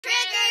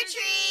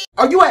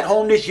Are you at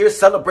home this year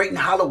celebrating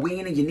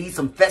Halloween and you need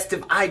some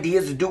festive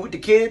ideas to do with the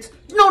kids?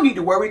 No need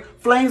to worry.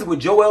 Flames with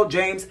Joel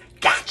James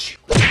got you.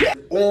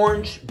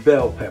 Orange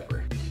bell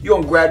pepper. You're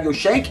gonna grab your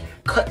shank,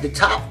 cut the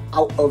top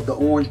out of the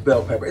orange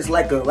bell pepper. It's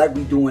like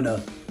we doing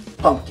a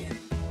pumpkin.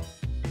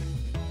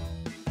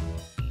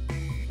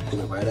 Pull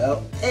it right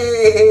out.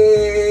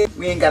 Hey,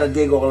 we ain't gotta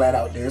dig all that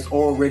out there. It's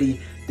already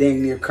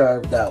dang near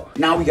carved out.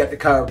 Now we got to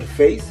carve the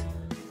face.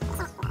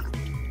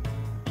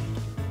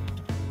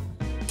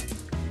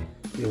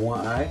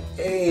 One eye.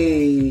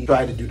 Hey,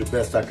 tried to do the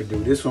best I could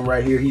do. This one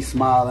right here, he's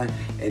smiling,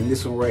 and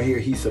this one right here,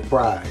 he's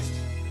surprised.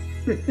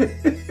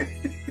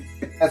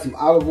 Add some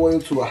olive oil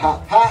to a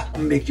hot pot.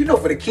 Mix. You know,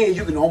 for the kids,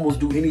 you can almost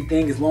do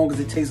anything as long as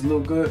it tastes a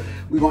little good.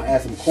 We're gonna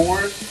add some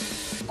corn,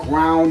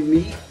 ground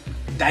meat,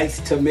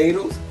 diced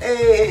tomatoes.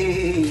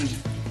 Hey,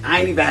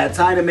 I ain't even had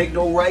time to make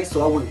no rice,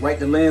 so I went right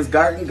to Land's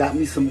Garden, got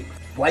me some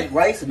white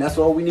rice, and that's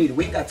all we needed.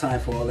 We ain't got time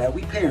for all that.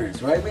 We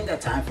parents, right? We ain't got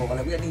time for all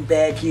that. We got these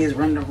bad kids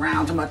running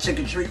around to my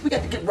chicken treat. We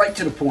got to get right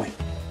to the point.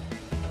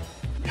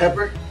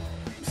 Pepper,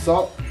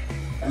 salt,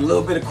 and a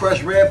little bit of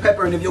crushed red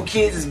pepper, and if your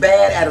kids is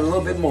bad, add a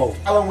little bit more.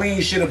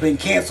 Halloween should have been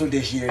canceled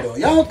this year, though.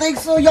 Y'all don't think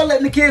so? Y'all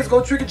letting the kids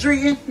go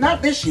trick-or-treating?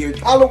 Not this year.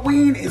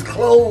 Halloween is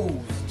closed.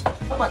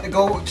 I'm about to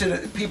go to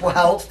the people's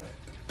house,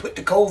 put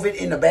the COVID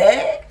in the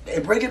bag,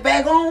 and bring it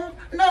back home?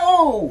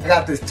 No! I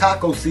got this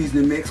taco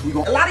seasoning mix. A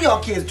lot of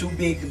y'all kids too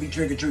big to be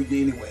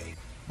trick-or-treating anyway.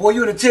 Boy,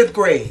 you in the 10th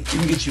grade. You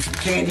can get you some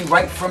candy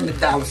right from the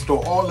dollar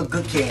store. All the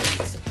good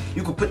candies.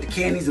 You can put the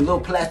candies in little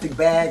plastic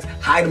bags,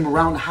 hide them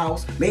around the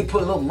house. Maybe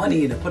put a little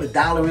money in it. Put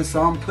 $1 in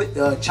some, put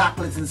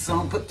chocolates in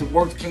some, put the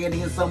worst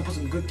candy in some, put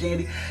some good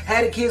candy.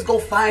 Have the kids go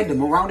find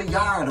them around the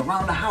yard,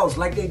 around the house,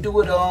 like they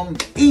do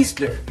at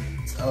Easter.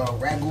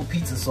 Ragu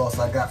pizza sauce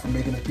I got from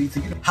making the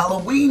pizza.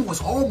 Halloween was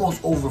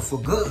almost over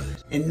for good.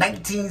 In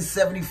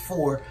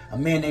 1974, a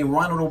man named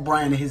Ronald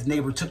O'Brien and his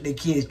neighbor took their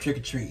kids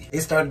trick-or-treating.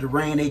 It started to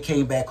rain, they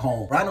came back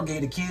home. Ronald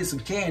gave the kids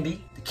some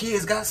candy. The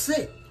kids got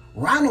sick.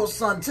 Ronald's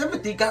son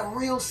Timothy got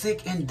real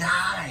sick and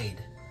died.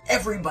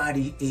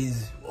 Everybody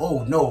is,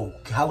 oh no,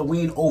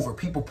 Halloween over.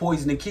 People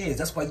poisoning kids.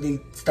 That's why they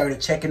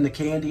started checking the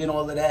candy and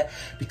all of that,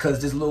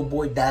 because this little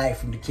boy died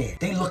from the candy.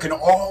 They looking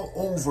all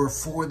over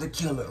for the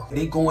killer.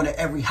 They going to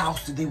every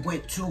house that they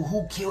went to.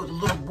 Who killed the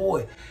little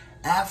boy?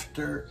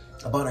 After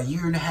about a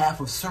year and a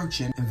half of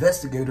searching,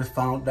 investigators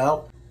found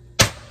out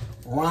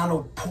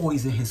Ronald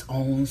poisoned his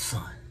own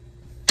son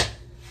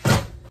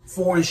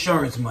for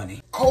insurance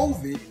money.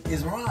 COVID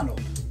is Ronald.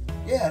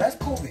 Yeah, that's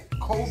COVID.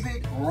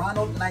 COVID,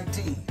 Ronald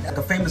 19. Like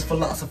a famous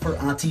philosopher,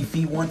 Auntie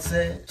Fee once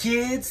said,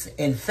 kids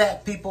and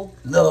fat people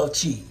love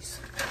cheese.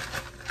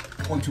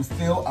 I'm going to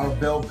fill our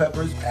bell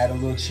peppers, add a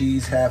little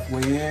cheese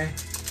halfway in.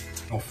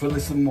 I'll fill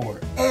it some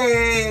more.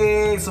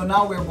 Hey, so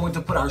now we're going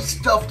to put our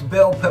stuffed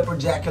bell pepper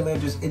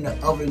jack-o'-lanterns in the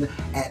oven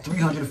at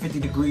 350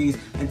 degrees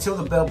until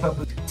the bell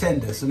pepper is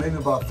tender, so maybe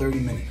about 30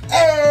 minutes.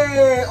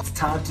 Hey, it's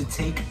time to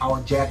take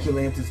our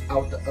jack-o'-lanterns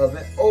out the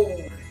oven. Oh.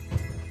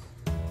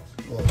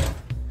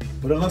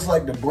 But it looks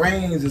like the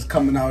brains is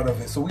coming out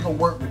of it, so we're gonna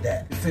work with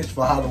that. Fish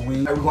for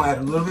Halloween. We're gonna add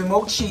a little bit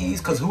more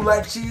cheese, because who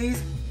likes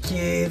cheese?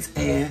 Kids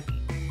and...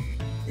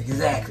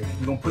 Exactly.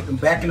 We're gonna put them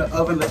back in the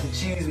oven, let the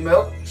cheese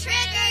melt. Trick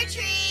or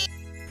treat!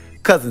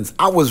 Cousins,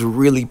 I was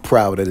really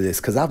proud of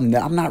this, because I'm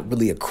not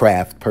really a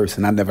craft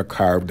person. I never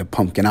carved a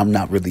pumpkin. I'm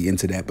not really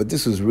into that, but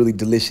this was really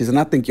delicious, and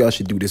I think y'all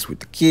should do this with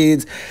the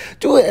kids.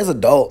 Do it as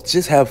adults.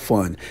 Just have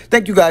fun.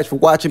 Thank you guys for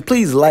watching.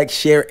 Please like,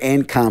 share,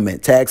 and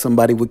comment. Tag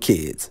somebody with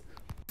kids.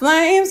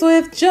 Flames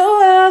with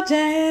Joel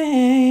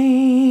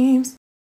James.